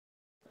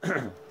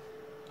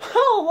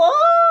Hello,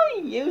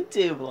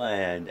 YouTube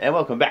land, and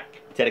welcome back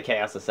to the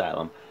Chaos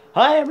Asylum.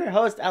 Hi, I'm your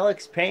host,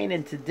 Alex Payne,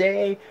 and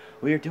today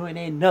we are doing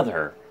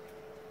another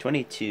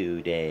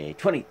 22-day,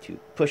 22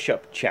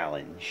 push-up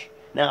challenge.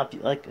 Now, if you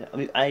like,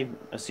 I'm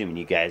assuming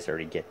you guys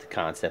already get the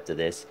concept of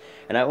this,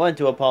 and I want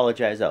to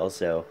apologize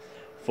also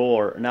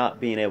for not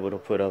being able to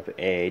put up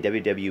a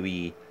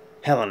WWE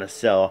Hell in a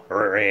Cell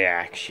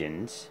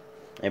reactions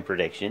and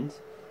predictions.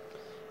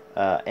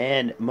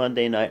 And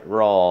Monday Night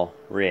Raw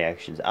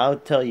reactions. I'll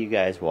tell you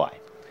guys why.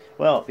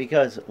 Well,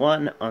 because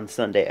one, on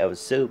Sunday I was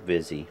so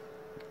busy,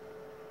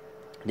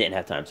 didn't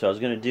have time. So I was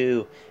going to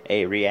do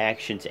a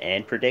reactions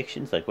and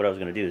predictions. Like, what I was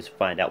going to do is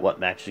find out what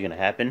match is going to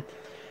happen,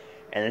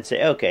 and then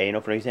say, okay, you know,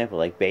 for example,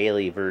 like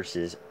Bayley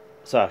versus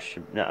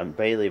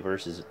Bayley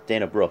versus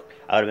Dana Brooke.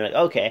 I would have been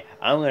like, okay,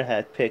 I'm going to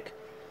have to pick,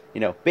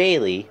 you know,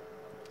 Bayley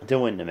to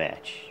win the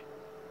match.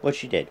 What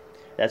she did.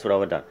 That's what I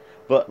would have done.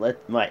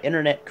 But my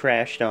internet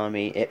crashed on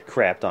me. It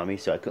crapped on me,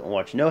 so I couldn't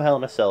watch no Hell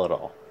in a Cell at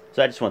all.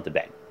 So I just went to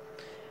bed.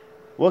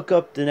 Woke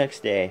up the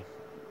next day.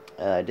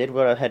 Did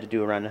what I had to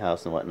do around the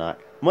house and whatnot.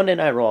 Monday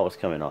Night Raw was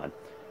coming on.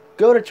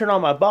 Go to turn on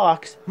my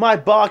box. My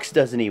box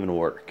doesn't even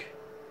work.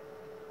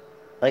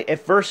 Like, it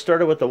first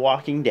started with The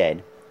Walking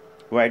Dead,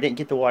 where I didn't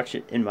get to watch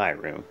it in my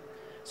room.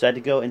 So I had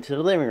to go into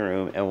the living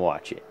room and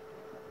watch it.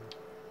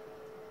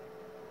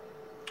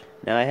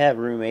 Now, I have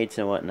roommates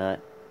and whatnot,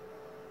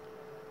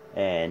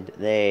 and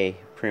they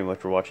pretty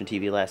much were watching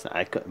TV last night.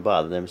 I couldn't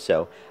bother them,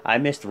 so I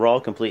missed Raw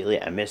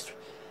completely. I missed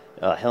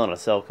Hell in a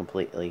Cell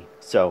completely.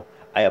 So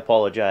I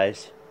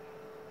apologize.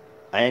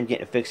 I am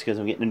getting it fixed because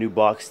I'm getting a new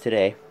box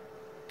today.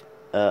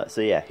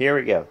 So yeah, here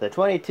we go. The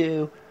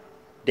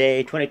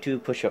 22-day, 22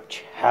 push-up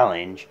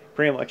challenge.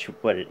 Pretty much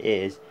what it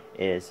is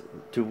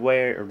to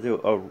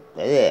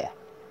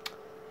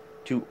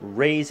to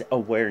raise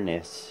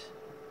awareness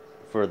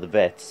for the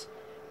vets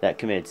that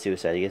committed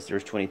suicide. I guess there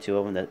was 22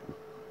 of them that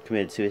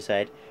committed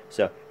suicide.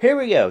 So here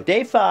we go,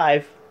 day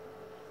 5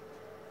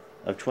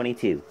 of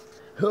 22.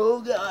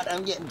 Oh god,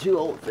 I'm getting too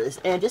old for this.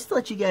 And just to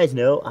let you guys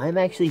know, I'm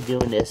actually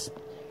doing this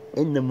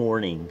in the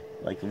morning,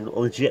 like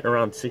legit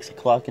around 6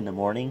 o'clock in the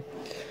morning.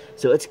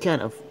 So it's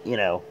kind of, you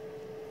know,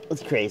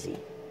 it's crazy.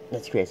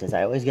 It's crazy.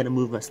 I always gotta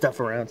move my stuff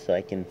around so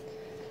I can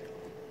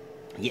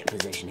get in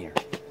position here.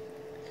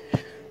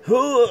 Here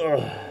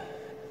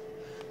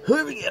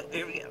we go.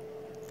 Here we go.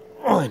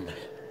 1,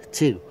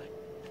 2,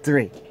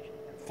 3,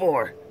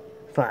 4,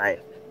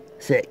 5,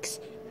 6,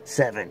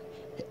 7,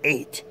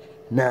 8,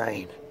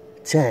 9,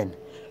 10,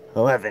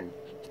 11,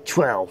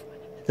 12,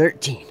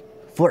 13,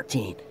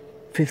 14,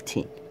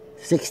 15,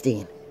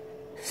 16,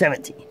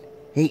 17,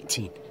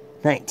 18,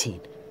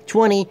 19,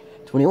 20,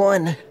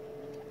 21,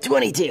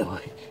 22.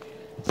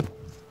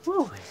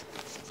 Woo.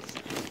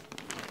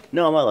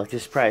 No, my luck,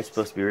 this is probably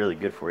supposed to be really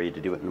good for you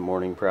to do it in the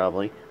morning,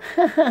 probably.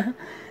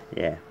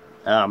 Yeah.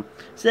 So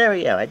there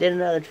we go. I did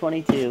another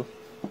 22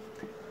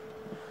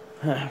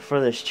 for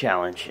this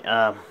challenge.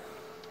 And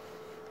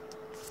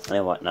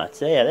whatnot.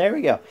 So yeah, there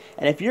we go.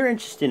 And if you're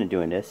interested in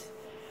doing this,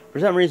 for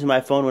some reason my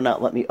phone will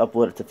not let me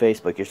upload it to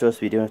Facebook. You're supposed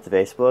to be doing it to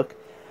Facebook.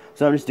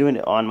 So I'm just doing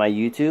it on my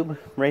YouTube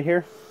right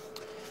here.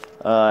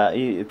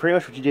 Pretty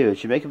much what you do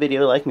is you make a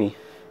video like me,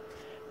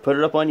 put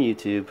it up on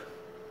YouTube,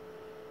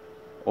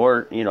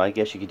 or, you know, I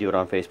guess you could do it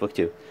on Facebook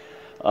too.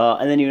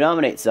 And then you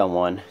nominate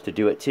someone to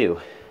do it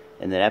too.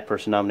 And then that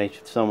person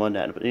nominates someone.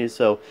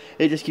 So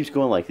it just keeps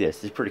going like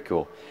this. It's pretty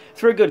cool. It's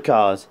for a good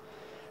cause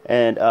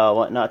and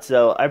whatnot.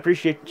 So I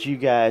appreciate you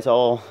guys,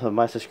 all of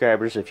my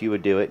subscribers, if you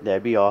would do it.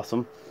 That'd be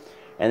awesome.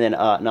 And then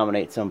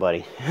nominate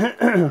somebody.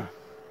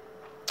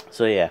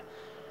 So yeah.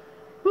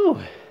 Whew.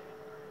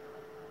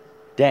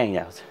 Dang,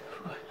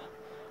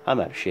 I'm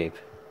out of shape.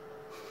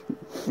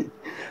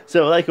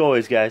 So like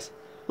always, guys,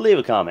 leave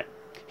a comment,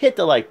 hit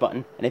the like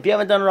button, and if you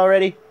haven't done it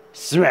already,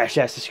 smash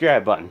that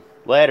subscribe button.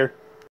 Later.